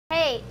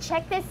Okay,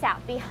 check this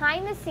out.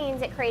 Behind the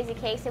scenes at Krazy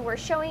Cakes, and we're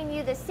showing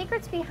you the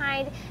secrets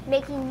behind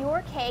making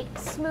your cake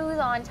smooth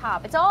on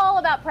top. It's all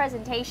about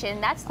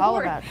presentation. That's the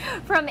word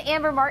from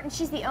Amber Martin.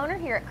 She's the owner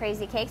here at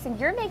Krazy Cakes, and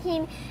you're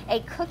making a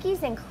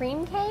cookies and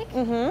cream cake?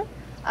 Mm-hmm.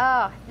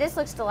 Oh, this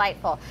looks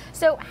delightful.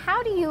 So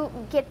how do you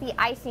get the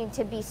icing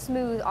to be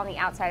smooth on the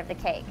outside of the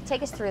cake?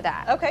 Take us through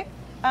that. Okay.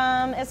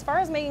 As far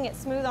as making it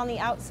smooth on the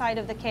outside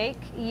of the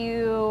cake,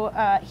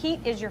 heat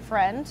is your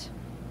friend.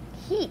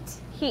 Heat?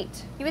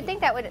 Heat. You would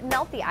think that would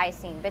melt the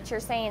icing, but you're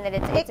saying that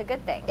it's a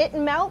good thing. It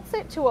melts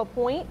it to a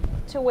point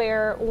to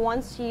where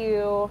once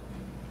you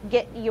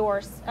get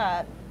your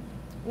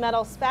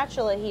metal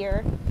spatula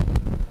here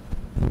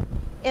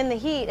in the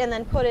heat and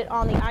then put it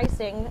on the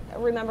icing,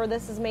 remember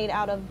this is made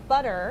out of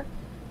butter,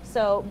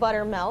 so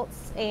butter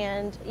melts,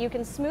 and you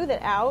can smooth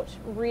it out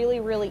really,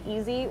 really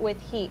easy with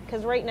heat,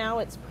 because right now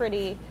it's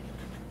pretty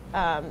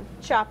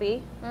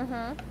choppy.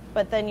 Mm-hmm.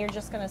 But then you're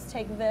just going to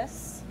take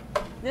this.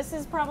 This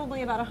is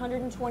probably about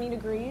 120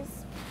 degrees,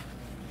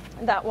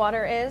 that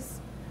water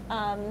is.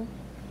 I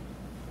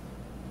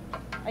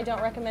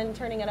don't recommend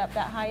turning it up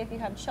that high if you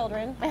have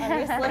children,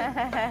 obviously,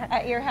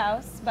 at your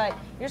house. But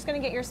you're just going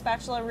to get your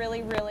spatula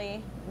really,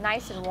 really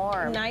nice and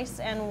warm. Nice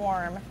and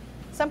warm.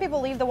 Some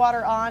people leave the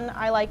water on.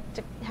 I like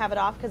to have it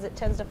off because it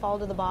tends to fall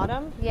to the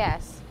bottom.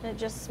 Yes. And it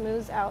just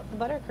smooths out the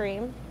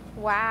buttercream.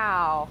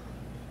 Wow.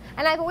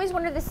 And I've always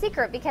wondered the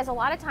secret, because a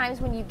lot of times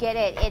when you get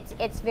it,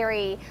 it's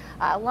very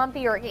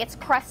lumpy, or it's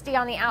crusty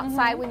on the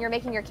outside when you're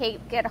making your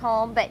cake at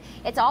home. But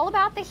it's all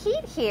about the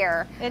heat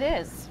here. It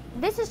is.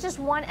 This is just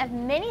one of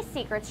many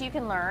secrets you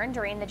can learn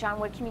during the John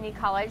Wood Community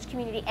College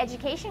Community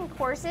Education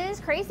courses.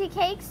 Krazy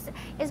Cakes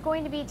is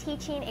going to be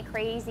teaching a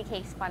Krazy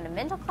Cakes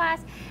fundamental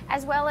class,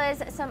 as well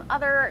as some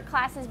other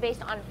classes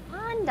based on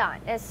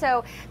fondant.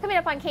 So coming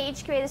up on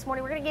KHQA this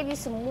morning, we're going to give you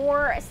some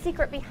more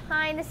secret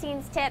behind the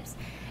scenes tips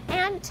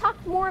and talk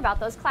more about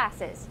those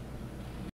classes.